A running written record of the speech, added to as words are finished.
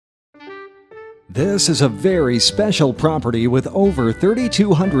This is a very special property with over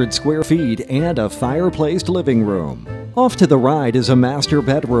 3,200 square feet and a fireplace living room. Off to the right is a master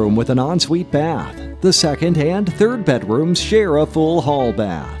bedroom with an ensuite bath. The second and third bedrooms share a full hall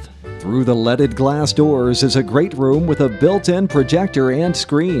bath. Through the leaded glass doors is a great room with a built-in projector and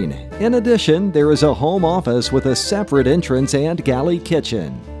screen. In addition, there is a home office with a separate entrance and galley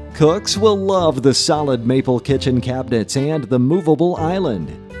kitchen. Cooks will love the solid maple kitchen cabinets and the movable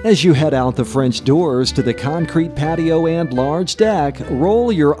island. As you head out the French doors to the concrete patio and large deck,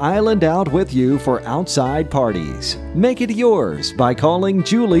 roll your island out with you for outside parties. Make it yours by calling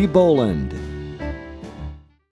Julie Boland.